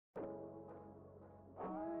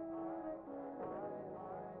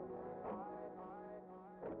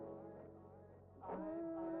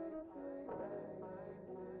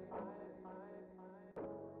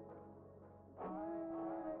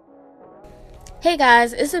Hey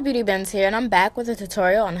guys, it's TheBeautyBeNZ here, and I'm back with a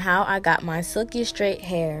tutorial on how I got my silky straight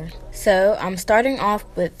hair. So I'm starting off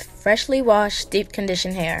with freshly washed, deep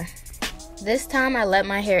conditioned hair. This time I let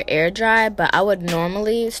my hair air dry, but I would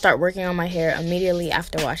normally start working on my hair immediately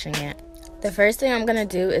after washing it. The first thing I'm going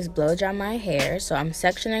to do is blow dry my hair, so I'm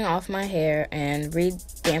sectioning off my hair and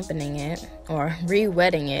re-dampening it, or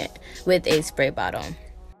re-wetting it with a spray bottle.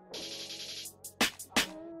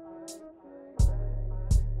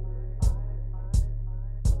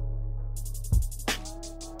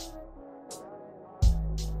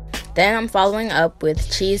 Then I'm following up with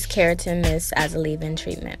Cheese Keratin Mist as a leave-in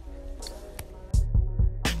treatment.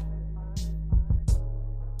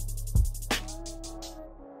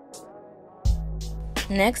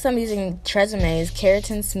 Next, I'm using Tresemme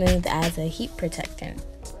Keratin Smooth as a heat protectant.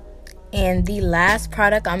 And the last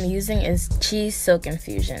product I'm using is Cheese Silk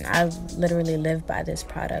Infusion. I've literally lived by this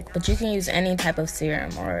product, but you can use any type of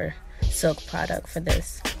serum or silk product for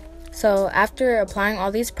this. So after applying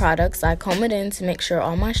all these products, I comb it in to make sure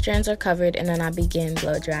all my strands are covered, and then I begin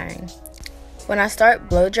blow drying. When I start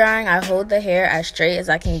blow drying, I hold the hair as straight as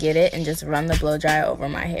I can get it and just run the blow dryer over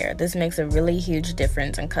my hair. This makes a really huge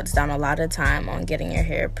difference and cuts down a lot of time on getting your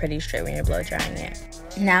hair pretty straight when you're blow drying it.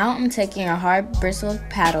 Now I'm taking a hard bristled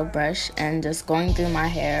paddle brush and just going through my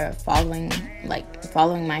hair, following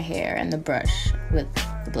my hair and the brush with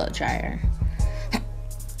the blow dryer.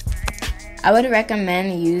 I would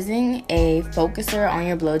recommend using a focuser on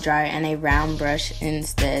your blow dryer and a round brush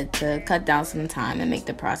instead to cut down some time and make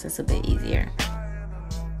the process a bit easier.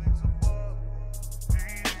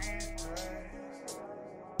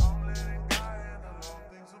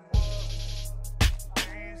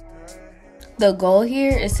 The goal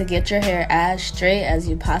here is to get your hair as straight as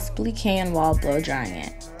you possibly can while blow drying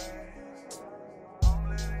it.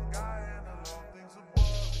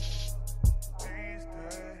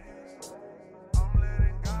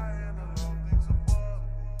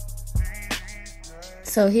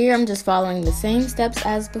 So here I'm just following the same steps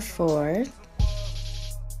as before.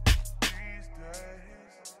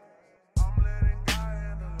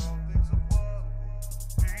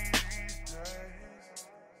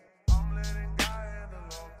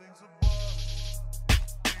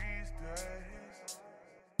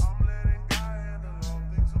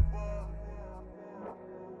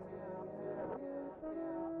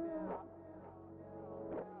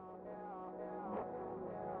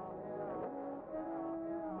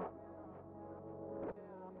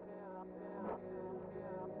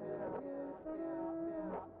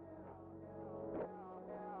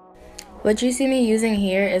 What you see me using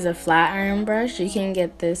here is a flat iron brush. You can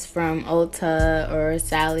get this from Ulta or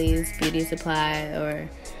Sally's Beauty Supply or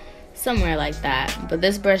somewhere like that. But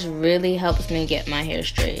this brush really helps me get my hair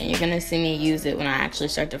straight, and you're going to see me use it when I actually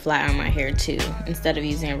start to flat iron my hair too, instead of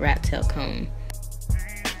using a rat tail comb.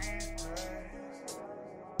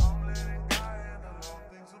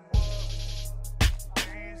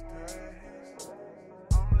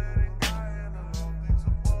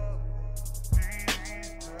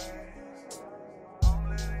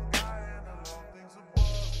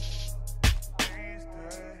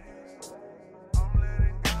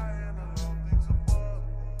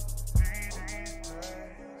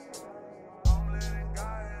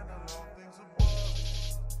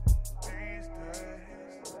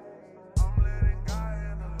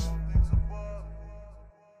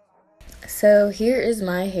 So here is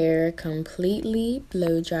my hair completely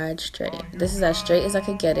blow dried straight. This is as straight as I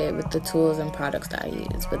could get it with the tools and products that I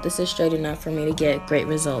use, but this is straight enough for me to get great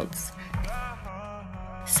results.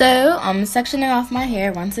 So I'm sectioning off my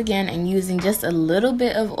hair once again and using just a little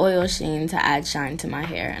bit of oil sheen to add shine to my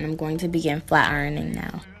hair, and I'm going to begin flat ironing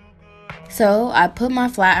now. So I put my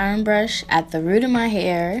flat iron brush at the root of my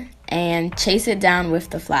hair and chase it down with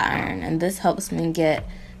the flat iron, and this helps me get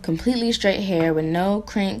completely straight hair with no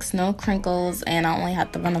crinks, no crinkles, and I only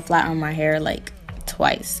have to run a flat on my hair like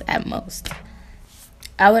twice at most.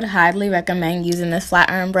 I would highly recommend using this flat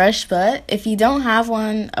iron brush, but if you don't have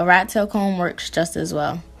one, a rat tail comb works just as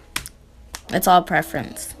well. It's all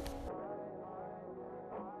preference.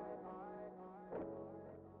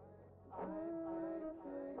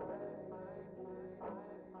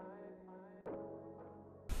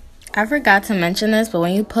 I forgot to mention this, but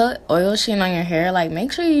when you put oil sheen on your hair,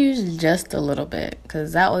 make sure you use just a little bit,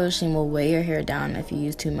 because that oil sheen will weigh your hair down if you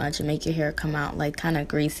use too much and make your hair come out kind of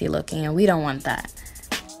greasy looking, and we don't want that.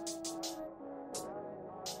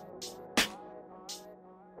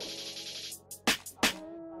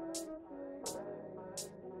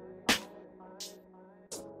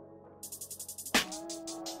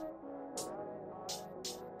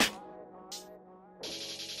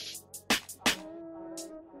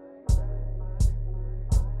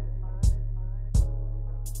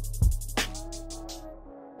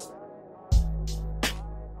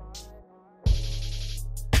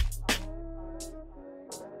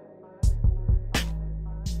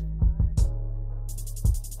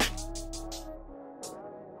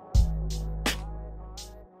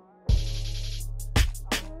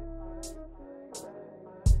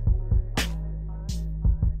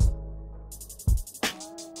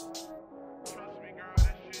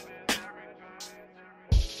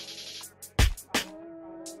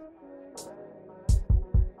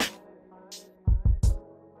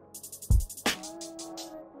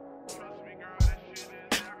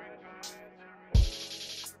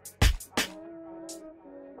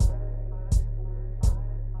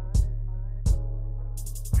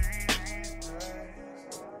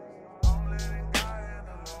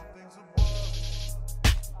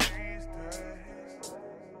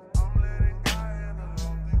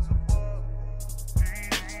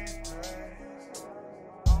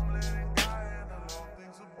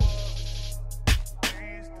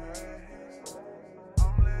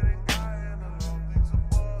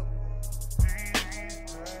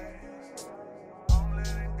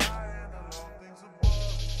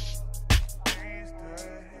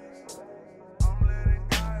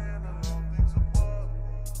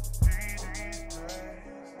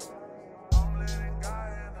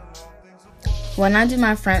 When I do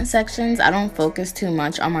my front sections, I don't focus too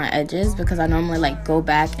much on my edges because I normally like go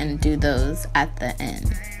back and do those at the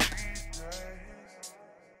end.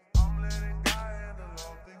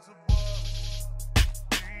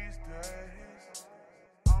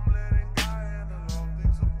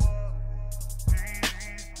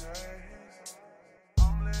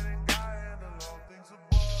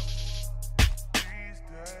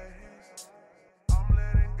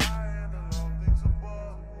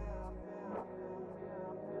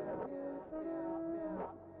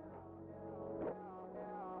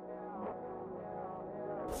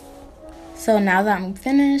 So now that I'm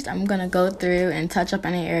finished, I'm going to go through and touch up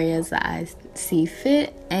any areas that I see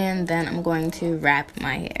fit, and then I'm going to wrap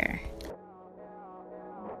my hair.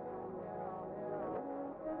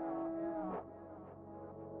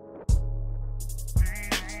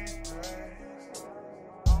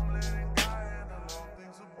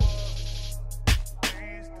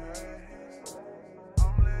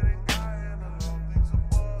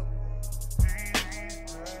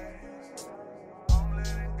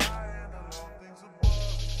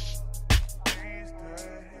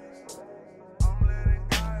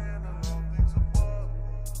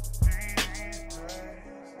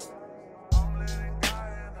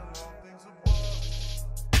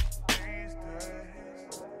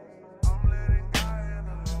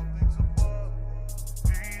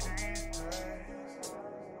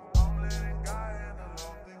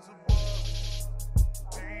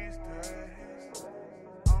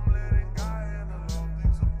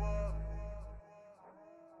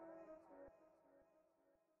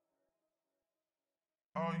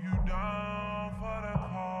 Are you down for the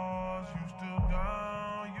cause? You still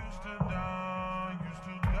down, you still down, you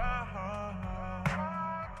still down.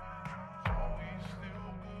 Are we still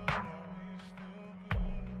good? Are we still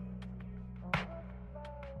good?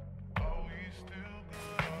 Are we still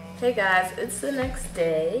good? Hey guys, it's the next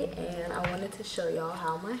day and I wanted to show y'all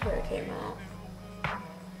how my hair came out.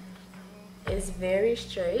 It's very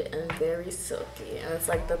straight and very silky, and it's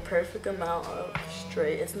like the perfect amount of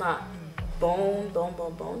straight. It's not bone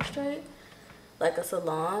straight like a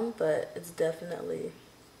salon, but it's definitely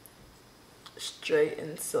straight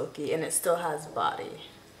and silky, and it still has body.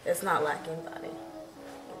 It's not lacking body.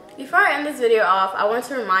 Before I end this video off, I want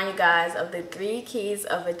to remind you guys of the 3 keys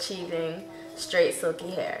of achieving straight silky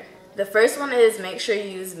hair. The first one is make sure you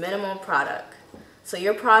use minimal product. So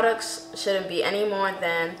your products shouldn't be any more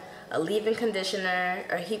than a leave-in conditioner,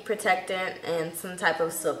 a heat protectant, and some type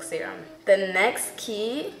of silk serum. The next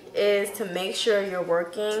key is to make sure you're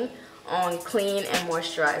working on clean and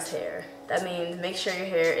moisturized hair. That means make sure your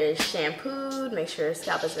hair is shampooed, make sure your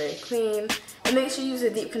scalp is very clean, and make sure you use a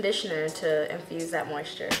deep conditioner to infuse that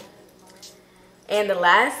moisture. And the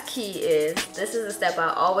last key is, this is a step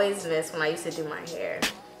I always miss when I used to do my hair,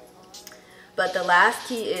 but the last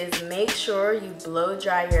key is make sure you blow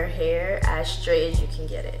dry your hair as straight as you can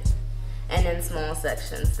get it, and in small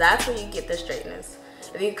sections. That's where you get the straightness.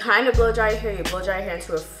 If you kind of blow dry your hair, you blow dry your hair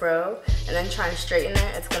into a fro and then try and straighten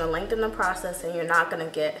it, it's going to lengthen the process and you're not going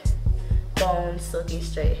to get bone, silky,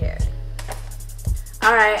 straight hair.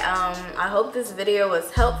 Alright, I hope this video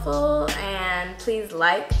was helpful, and please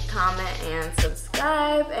like, comment, and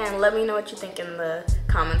subscribe, and let me know what you think in the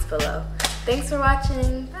comments below. Thanks for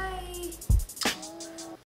watching. Bye.